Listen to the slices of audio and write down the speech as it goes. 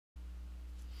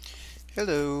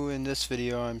Hello, in this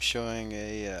video I'm showing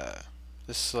this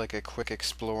is like a quick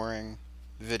exploring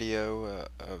video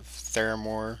of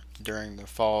Theramore during the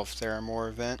Fall of Theramore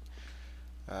event.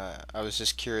 I was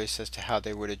just curious as to how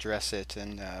they would address it,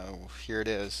 and here it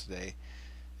is.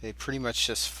 They pretty much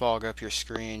just fog up your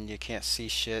screen, you can't see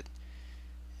shit,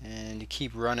 and you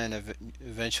keep running,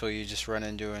 eventually you just run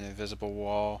into an invisible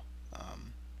wall.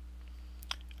 Um,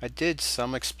 I did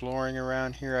some exploring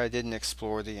around here. I didn't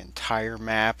explore the entire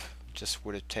map. Just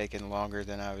would have taken longer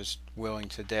than I was willing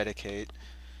to dedicate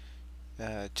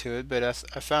to it, but I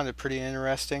found it pretty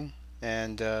interesting,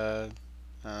 and I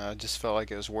just felt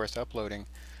like it was worth uploading.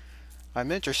 I'm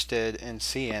interested in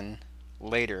seeing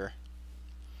later,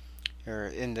 or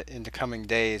in the coming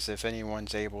days, if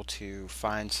anyone's able to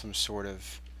find some sort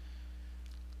of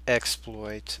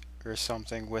exploit or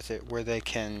something with it where they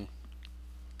can,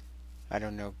 I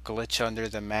don't know, glitch under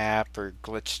the map or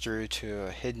glitch through to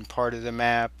a hidden part of the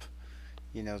map,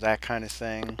 that kind of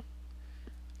thing.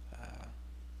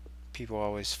 People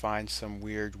always find some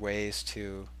weird ways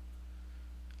to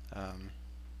um,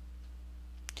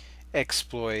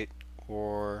 exploit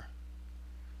or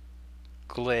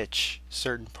glitch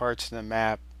certain parts of the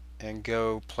map and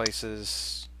go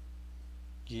places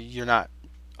you're not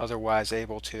otherwise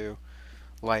able to,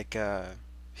 like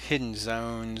hidden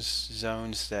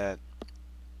zones that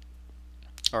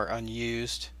are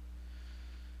unused,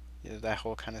 that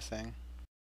whole kind of thing.